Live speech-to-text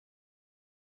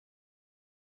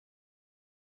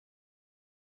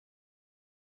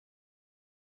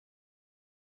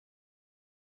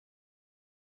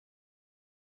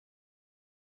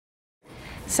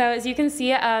So as you can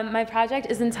see, my project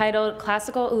is entitled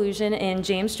Classical Allusion in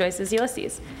James Joyce's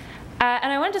Ulysses.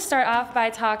 And I wanted to start off by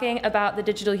talking about the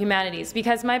digital humanities,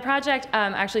 because my project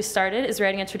actually started as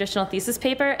writing a traditional thesis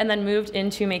paper and then moved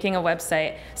into making a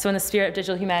website. So in the spirit of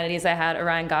digital humanities, I had a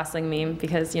Ryan Gosling meme,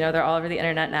 because they're all over the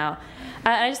internet now.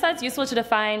 And I just thought it's useful to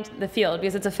define the field,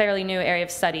 because it's a fairly new area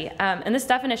of study. And this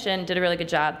definition did a really good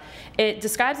job. It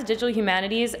describes the digital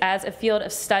humanities as a field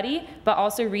of study, but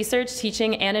also research,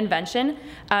 teaching, and invention.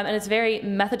 And it's very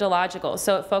methodological,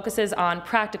 so it focuses on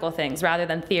practical things rather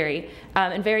than theory,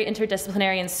 and very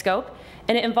interdisciplinary in scope.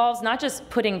 And it involves not just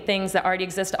putting things that already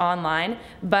exist online,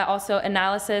 but also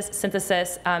analysis,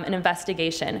 synthesis, and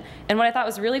investigation. And what I thought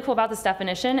was really cool about this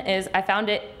definition is I found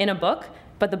it in a book,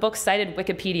 but the book cited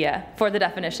Wikipedia for the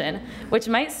definition, which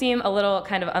might seem a little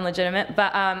kind of unlegitimate,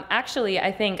 but actually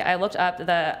I think I looked up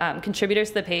the contributors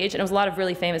to the page, and it was a lot of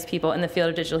really famous people in the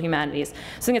field of digital humanities. So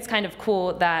I think it's kind of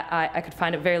cool that I could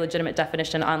find a very legitimate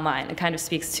definition online. It kind of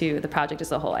speaks to the project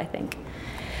as a whole, I think.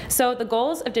 So the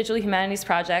goals of digital humanities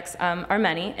projects are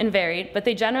many and varied, but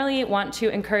they generally want to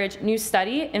encourage new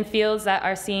study in fields that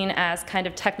are seen as kind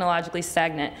of technologically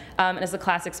stagnant. And as a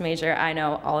classics major, I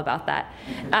know all about that.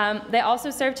 They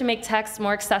also serve to make texts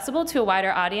more accessible to a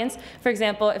wider audience. For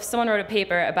example, if someone wrote a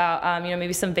paper about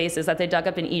maybe some vases that they dug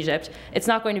up in Egypt, it's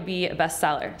not going to be a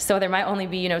bestseller. So there might only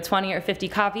be 20 or 50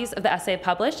 copies of the essay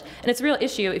published, and it's a real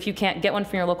issue if you can't get one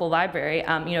from your local library.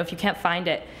 If you can't find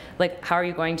it, like, how are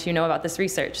you going to know about this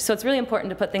research? So it's really important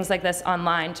to put things like this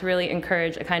online to really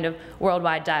encourage a kind of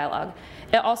worldwide dialogue.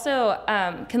 It also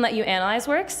can let you analyze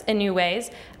works in new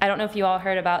ways. I don't know if you all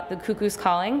heard about The Cuckoo's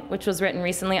Calling, which was written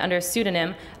recently under a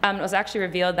pseudonym. It was actually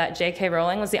revealed that J.K.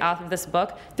 Rowling was the author of this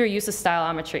book through use of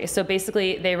stylometry. So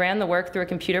basically, they ran the work through a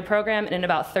computer program, and in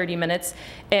about 30 minutes,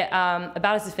 it,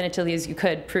 about as definitively as you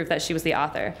could, prove that she was the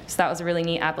author. So that was a really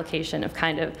neat application of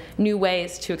kind of new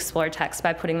ways to explore text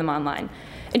by putting them online.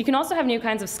 And you can also have new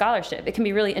kinds of scholarship. It can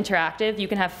be really interactive. You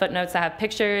can have footnotes that have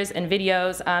pictures and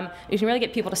videos. You can really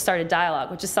get people to start a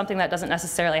dialogue, which is something that doesn't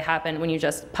necessarily happen when you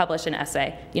just publish an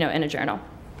essay, in a journal.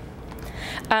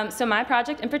 So my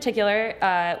project in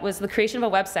particular was the creation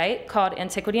of a website called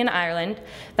Antiquity in Ireland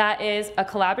that is a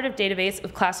collaborative database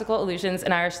of classical allusions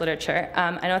in Irish literature.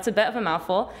 I know it's a bit of a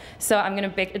mouthful, so I'm going to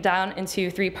break it down into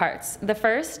 3 parts. The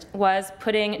first was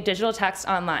putting digital text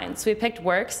online. So we picked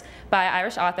works by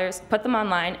Irish authors, put them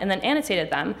online, and then annotated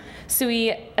them. So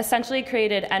we essentially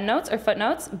created endnotes or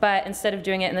footnotes, but instead of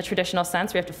doing it in the traditional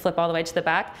sense, we have to flip all the way to the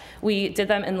back, we did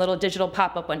them in little digital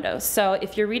pop-up windows. So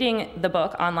if you're reading the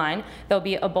book online, there'll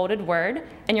be a bolded word,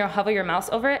 and you'll hover your mouse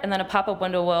over it, and then a pop-up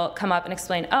window will come up and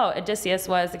explain, oh, Odysseus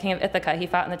was the king of Ithaca, he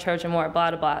fought in the Trojan War, blah,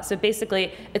 blah, blah. So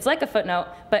basically, it's like a footnote,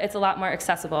 but it's a lot more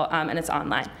accessible, and it's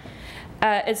online.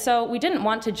 And so we didn't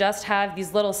want to just have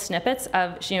these little snippets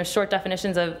of short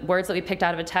definitions of words that we picked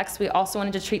out of a text. We also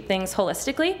wanted to treat things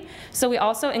holistically. So we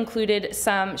also included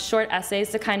some short essays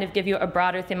to kind of give you a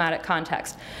broader thematic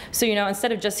context. So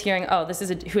instead of just hearing, oh, this is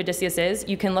who Odysseus is,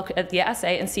 you can look at the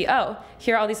essay and see, oh,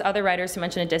 here are all these other writers who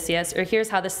mention Odysseus, or here's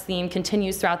how this theme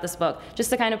continues throughout this book,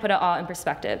 just to kind of put it all in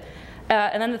perspective.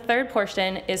 And then the third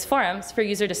portion is forums for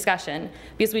user discussion,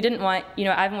 because we didn't want,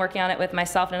 I've been working on it with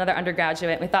myself and another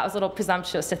undergraduate, and we thought it was a little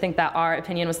presumptuous to think that our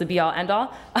opinion was the be-all,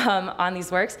 end-all on these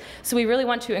works. So we really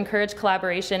want to encourage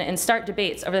collaboration and start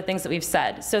debates over the things that we've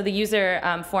said. So the user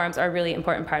forums are a really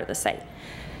important part of the site.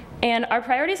 And our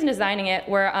priorities in designing it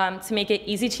were to make it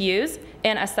easy to use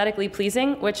and aesthetically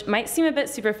pleasing, which might seem a bit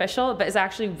superficial, but is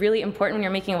actually really important when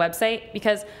you're making a website,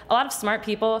 because a lot of smart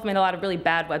people have made a lot of really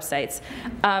bad websites.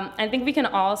 I think we can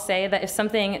all say that if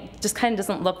something just kind of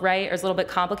doesn't look right or is a little bit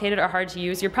complicated or hard to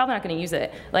use, you're probably not going to use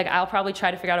it. Like, I'll probably try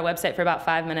to figure out a website for about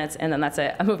 5 minutes, and then that's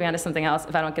it. I'm moving on to something else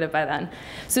if I don't get it by then.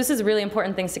 So this is really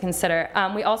important things to consider.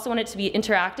 We also want it to be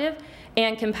interactive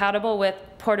and compatible with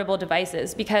portable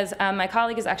devices, because my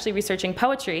colleague is actually researching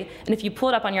poetry, and if you pull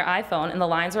it up on your iPhone and the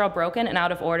lines are all broken and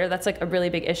out of order, that's like a really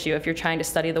big issue if you're trying to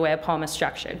study the way a poem is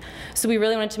structured. So we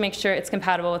really wanted to make sure it's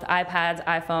compatible with iPads,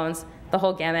 iPhones, the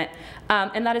whole gamut,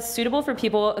 and that is suitable for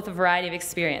people with a variety of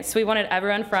experience. So we wanted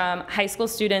everyone from high school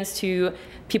students to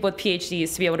people with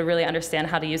PhDs to be able to really understand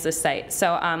how to use this site.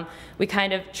 So we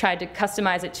kind of tried to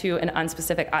customize it to an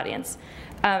unspecific audience.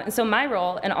 And so my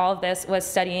role in all of this was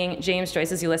studying James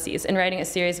Joyce's Ulysses and writing a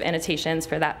series of annotations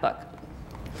for that book.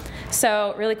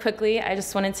 So really quickly, I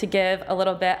just wanted to give a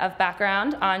little bit of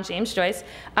background on James Joyce.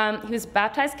 He was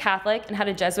baptized Catholic and had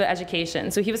a Jesuit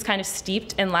education. So he was kind of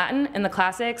steeped in Latin and the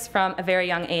classics from a very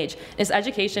young age. His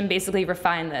education basically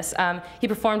refined this. He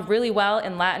performed really well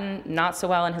in Latin, not so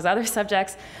well in his other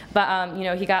subjects, but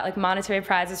he got like monetary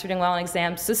prizes for doing well in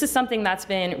exams. So this is something that's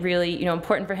been really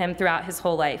important for him throughout his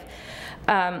whole life.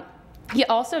 He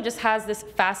also just has this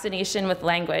fascination with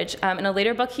language. In a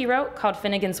later book he wrote called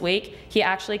Finnegan's Wake, he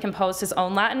actually composed his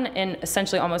own Latin in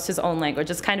essentially almost his own language.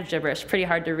 It's kind of gibberish, pretty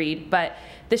hard to read, but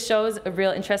this shows a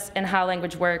real interest in how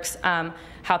language works,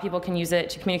 how people can use it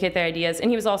to communicate their ideas. And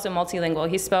he was also multilingual.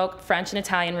 He spoke French and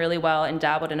Italian really well and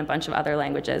dabbled in a bunch of other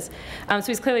languages. So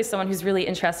he's clearly someone who's really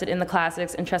interested in the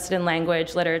classics, interested in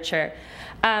language, literature.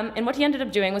 And what he ended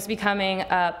up doing was becoming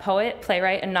a poet,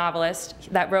 playwright, and novelist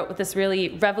that wrote with this really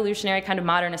revolutionary kind of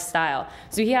modernist style.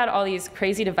 So he had all these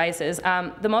crazy devices.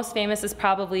 The most famous is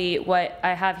probably what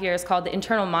I have here is called the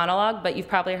internal monologue, but you've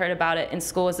probably heard about it in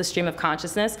school as the stream of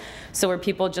consciousness. So where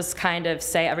people just kind of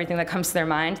say everything that comes to their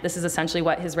mind. This is essentially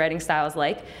what his writing style is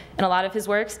like in a lot of his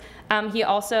works. He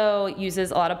also uses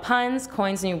a lot of puns,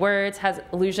 coins new words, has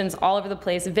allusions all over the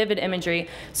place, vivid imagery.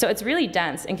 So it's really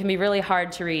dense and can be really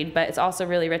hard to read, but it's also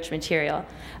really rich material.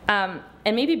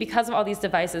 And maybe because of all these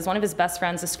devices, one of his best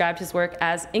friends described his work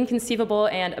as inconceivable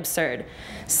and absurd.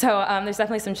 So there's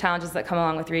definitely some challenges that come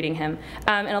along with reading him.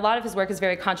 And a lot of his work is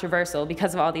very controversial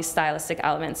because of all these stylistic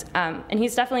elements. And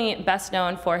he's definitely best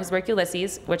known for his work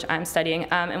Ulysses, which I'm studying,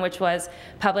 and which was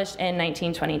published in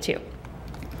 1922.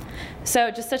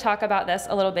 So just to talk about this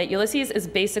a little bit, Ulysses is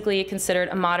basically considered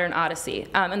a modern Odyssey.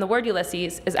 And the word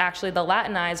Ulysses is actually the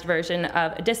Latinized version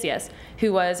of Odysseus,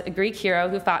 who was a Greek hero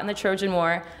who fought in the Trojan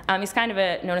War. He's kind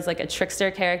of known as like a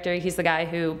trickster character. He's the guy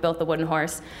who built the wooden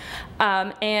horse.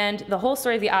 And the whole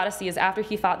story of the Odyssey is after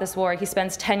he fought this war, he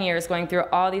spends 10 years going through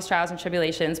all these trials and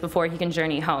tribulations before he can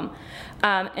journey home.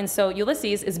 And so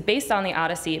Ulysses is based on the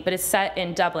Odyssey, but it's set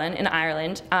in Dublin in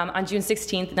Ireland on June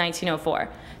 16th, 1904.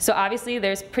 So obviously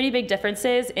there's pretty big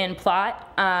differences in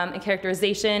plot, in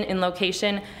characterization, in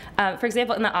location. For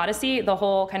example, in the Odyssey, the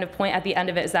whole kind of point at the end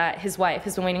of it is that his wife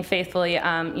has been waiting faithfully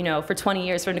for 20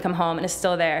 years for him to come home and is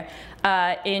still there.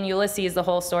 In Ulysses, the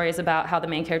whole story is about how the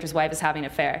main character's wife is having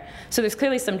an affair. So there's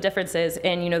clearly some differences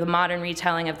in the modern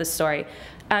retelling of the story.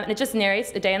 And it just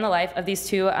narrates a day in the life of these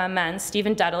two men,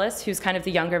 Stephen Dedalus, who's kind of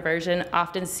the younger version,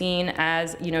 often seen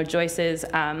as Joyce's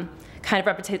kind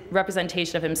of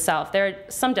representation of himself. There are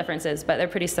some differences, but they're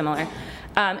pretty similar.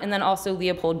 And then also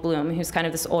Leopold Bloom, who's kind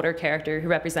of this older character who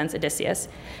represents Odysseus.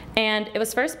 And it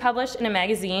was first published in a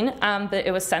magazine, but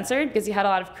it was censored because he had a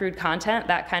lot of crude content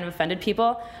that kind of offended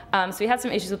people. So he had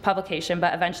some issues with publication,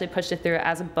 but eventually pushed it through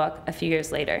as a book a few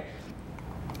years later.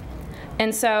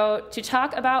 And so to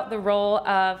talk about the role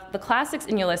of the classics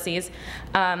in Ulysses,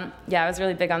 I was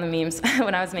really big on the memes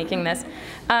when I was making this.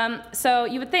 So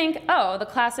you would think, oh, the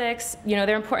classics,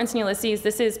 their importance in Ulysses,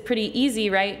 this is pretty easy,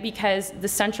 right? Because the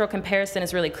central comparison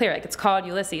is really clear, like it's called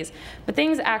Ulysses. But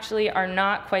things actually are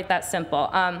not quite that simple,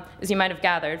 as you might have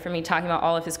gathered from me talking about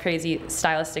all of his crazy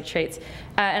stylistic traits.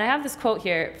 And I have this quote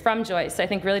here from Joyce that I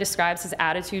think really describes his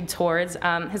attitude towards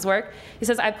his work. He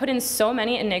says, "I put in so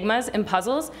many enigmas and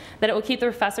puzzles that it will keep the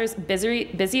professors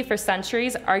busy for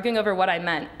centuries arguing over what I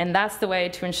meant, and that's the way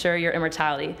to ensure your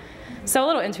immortality." So a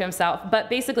little into himself, but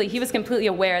basically he was completely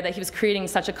aware that he was creating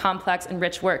such a complex and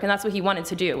rich work, and that's what he wanted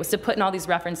to do, was to put in all these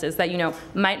references that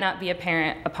might not be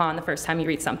apparent upon the first time you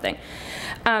read something.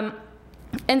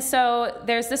 And so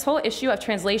there's this whole issue of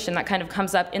translation that kind of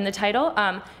comes up in the title.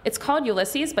 It's called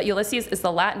Ulysses, but Ulysses is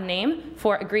the Latin name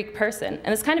for a Greek person.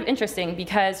 And it's kind of interesting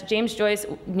because James Joyce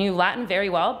knew Latin very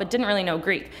well, but didn't really know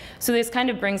Greek. So this kind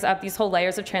of brings up these whole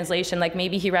layers of translation, like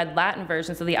maybe he read Latin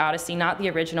versions of the Odyssey, not the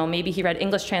original. Maybe he read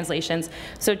English translations.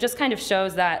 So it just kind of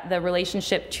shows that the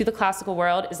relationship to the classical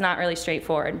world is not really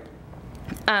straightforward.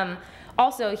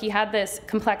 Also, he had this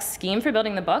complex scheme for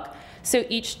building the book. So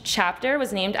each chapter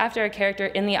was named after a character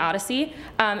in the Odyssey.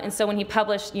 And so when he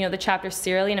published the chapters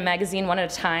serially in a magazine one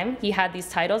at a time, he had these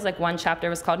titles, like one chapter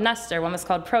was called Nestor, one was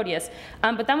called Proteus.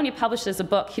 But then when he published it as a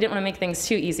book, he didn't want to make things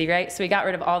too easy, right? So he got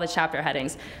rid of all the chapter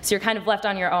headings. So you're kind of left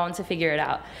on your own to figure it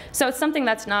out. So it's something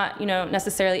that's not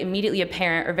necessarily immediately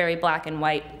apparent or very black and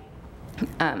white.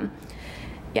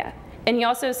 And he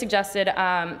also suggested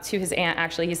to his aunt,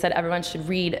 actually, he said everyone should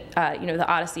read the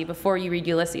Odyssey before you read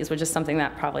Ulysses, which is something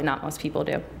that probably not most people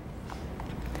do.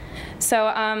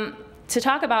 So to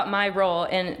talk about my role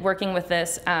in working with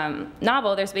this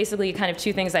novel, there's basically kind of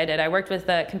two things I did. I worked with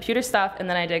the computer stuff, and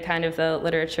then I did kind of the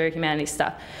literature, humanities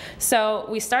stuff. So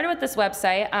we started with this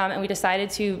website, and we decided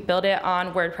to build it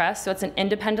on WordPress. So it's an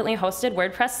independently hosted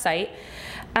WordPress site.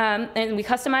 And we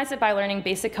customized it by learning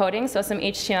basic coding, so some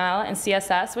HTML and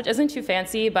CSS, which isn't too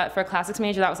fancy, but for a classics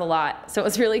major, that was a lot. So it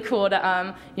was really cool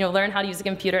to learn how to use a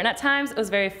computer. And at times, it was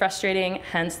very frustrating,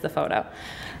 hence the photo.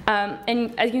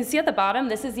 And as you can see at the bottom,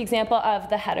 this is the example of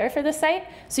the header for the site.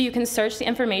 So you can search the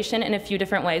information in a few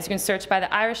different ways. You can search by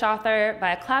the Irish author,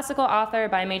 by a classical author,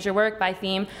 by a major work, by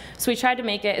theme. So we tried to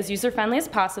make it as user-friendly as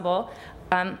possible.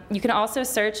 You can also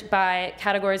search by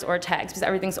categories or tags, because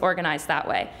everything's organized that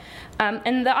way.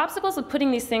 And the obstacles with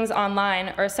putting these things online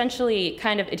are essentially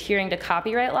kind of adhering to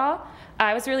copyright law.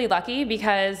 I was really lucky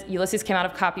because Ulysses came out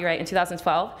of copyright in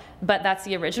 2012, but that's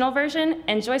the original version,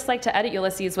 and Joyce liked to edit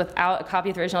Ulysses without a copy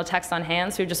of the original text on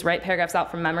hand, so he would just write paragraphs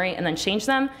out from memory and then change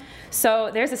them.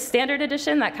 So there's a standard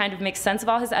edition that kind of makes sense of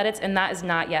all his edits, and that is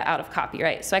not yet out of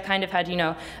copyright. So I kind of had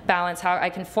to, balance how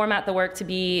I can format the work to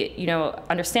be,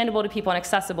 understandable to people and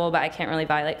accessible, but I can't really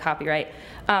violate copyright.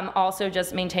 Also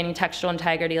just maintaining textual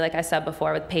integrity, like I said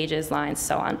before, with pages, lines,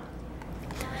 so on.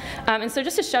 And so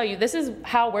just to show you, this is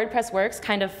how WordPress works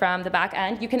kind of from the back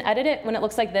end. You can edit it when it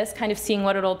looks like this, kind of seeing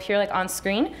what it'll appear like on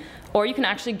screen, or you can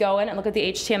actually go in and look at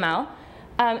the HTML.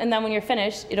 And then when you're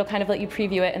finished, it'll kind of let you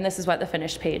preview it, and this is what the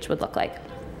finished page would look like.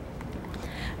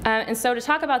 And so to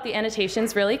talk about the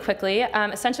annotations really quickly,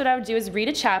 essentially what I would do is read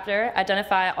a chapter,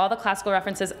 identify all the classical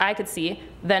references I could see,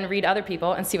 then read other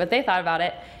people and see what they thought about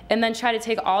it, and then try to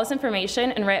take all this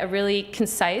information and write a really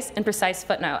concise and precise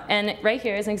footnote. And right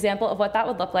here is an example of what that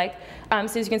would look like. So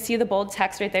as you can see the bold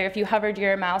text right there, if you hovered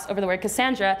your mouse over the word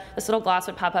Cassandra, this little gloss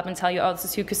would pop up and tell you, oh, this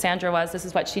is who Cassandra was, this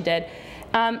is what she did.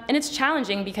 And it's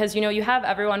challenging because you have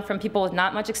everyone from people with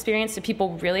not much experience to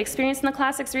people really experienced in the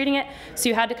classics reading it, so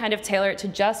you had to kind of tailor it to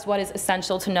just what is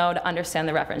essential to know to understand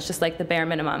the reference, just like the bare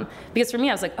minimum. Because for me,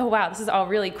 I was like, oh wow, this is all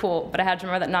really cool, but I had to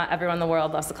remember that not everyone in the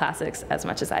world loves the classics as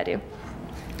much as I do.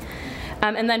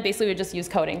 And then basically we would just use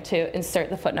coding to insert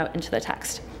the footnote into the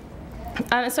text.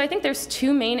 So I think there's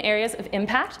two main areas of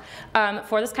impact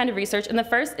for this kind of research, and the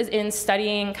first is in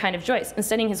studying kind of Joyce and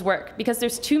studying his work, because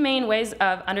there's two main ways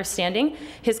of understanding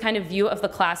his kind of view of the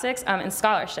classics in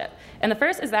scholarship. And the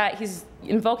first is that he's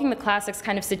invoking the classics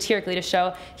kind of satirically to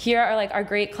show here are like our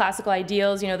great classical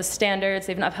ideals, the standards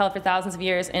they've been upheld for thousands of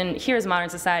years, and here's modern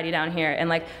society down here, and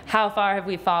like how far have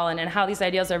we fallen, and how these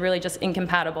ideals are really just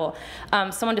incompatible.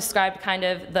 Someone described kind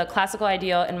of the classical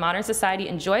ideal in modern society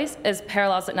in Joyce as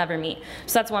parallels that never meet.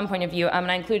 So that's one point of view,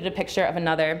 and I included a picture of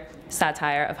another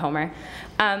satire of Homer.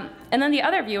 And then the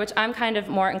other view, which I'm kind of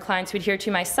more inclined to adhere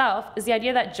to myself, is the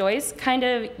idea that Joyce kind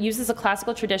of uses a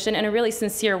classical tradition in a really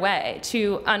sincere way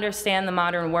to understand the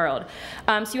modern world.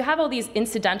 So you have all these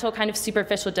incidental kind of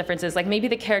superficial differences, like maybe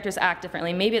the characters act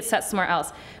differently, maybe it's set somewhere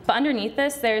else. But underneath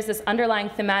this, there's this underlying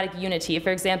thematic unity,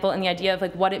 for example, in the idea of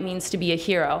like what it means to be a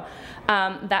hero,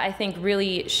 that I think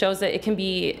really shows that it can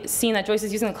be seen that Joyce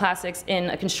is using the classics in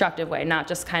a constructive way, not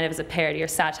just kind of as a parody or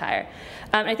satire.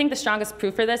 I think the strongest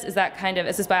proof for this is that kind of,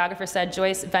 as his biographer said,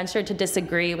 Joyce ventured to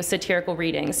disagree with satirical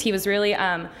readings. He was really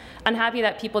unhappy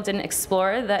that people didn't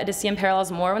explore the Odyssean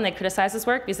parallels more when they criticized his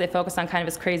work, because they focused on kind of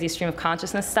his crazy stream of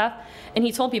consciousness stuff. And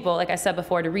he told people, like I said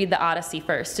before, to read the Odyssey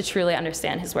first to truly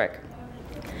understand his work.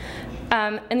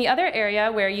 And the other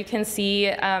area where you can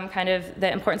see kind of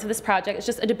the importance of this project is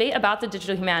just a debate about the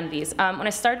digital humanities. When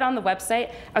I started on the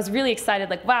website, I was really excited,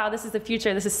 like, wow, this is the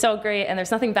future, this is so great, and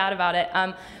there's nothing bad about it.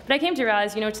 But I came to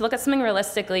realize, to look at something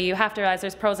realistically, you have to realize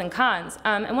there's pros and cons.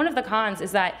 And one of the cons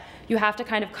is that you have to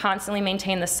kind of constantly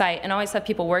maintain the site and always have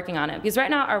people working on it. Because right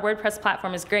now, our WordPress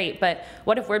platform is great, but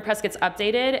what if WordPress gets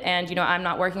updated and I'm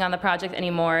not working on the project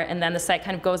anymore, and then the site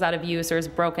kind of goes out of use or is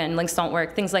broken, links don't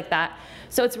work, things like that.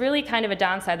 So it's really kind of a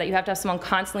downside that you have to have someone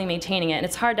constantly maintaining it. And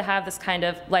it's hard to have this kind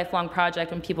of lifelong project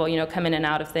when people come in and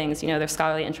out of things, their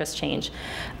scholarly interests change.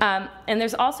 And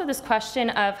there's also this question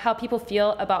of how people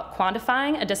feel about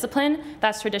quantifying a discipline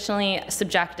that's traditionally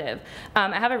subjective.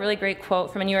 I have a really great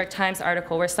quote from a New York Times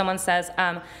article where someone says,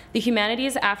 the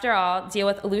humanities, after all, deal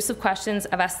with elusive questions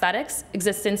of aesthetics,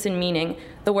 existence, and meaning.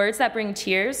 The words that bring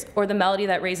tears or the melody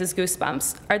that raises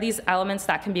goosebumps are these elements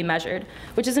that can be measured,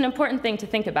 which is an important thing to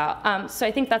think about. So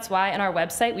I think that's why on our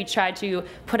website we try to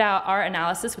put out our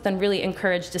analysis but then really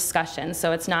encourage discussion,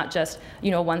 so it's not just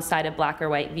one-sided black or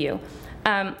white view.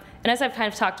 And as I've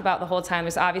kind of talked about the whole time,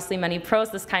 there's obviously many pros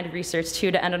to this kind of research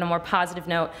too. To end on a more positive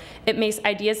note, it makes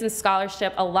ideas and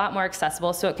scholarship a lot more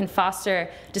accessible, so it can foster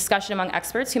discussion among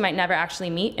experts who might never actually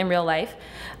meet in real life.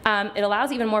 It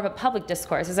allows even more of a public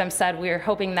discourse. As I've said, we're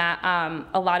hoping that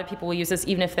a lot of people will use this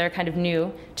even if they're kind of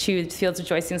new to fields of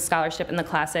Joycean scholarship and the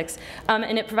classics.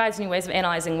 And it provides new ways of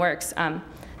analyzing works,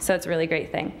 so it's a really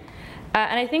great thing.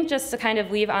 And I think just to kind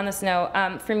of leave on this note,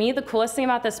 for me, the coolest thing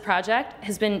about this project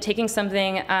has been taking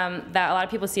something that a lot of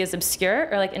people see as obscure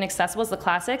or like inaccessible as the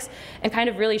classics, and kind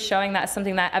of really showing that as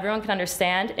something that everyone can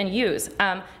understand and use.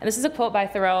 And this is a quote by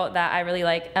Thoreau that I really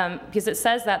like, because it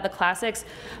says that the classics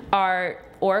are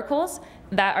oracles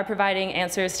that are providing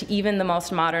answers to even the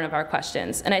most modern of our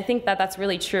questions. And I think that that's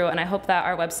really true, and I hope that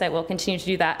our website will continue to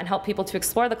do that and help people to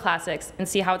explore the classics and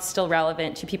see how it's still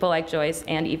relevant to people like Joyce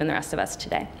and even the rest of us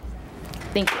today.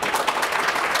 Thank you.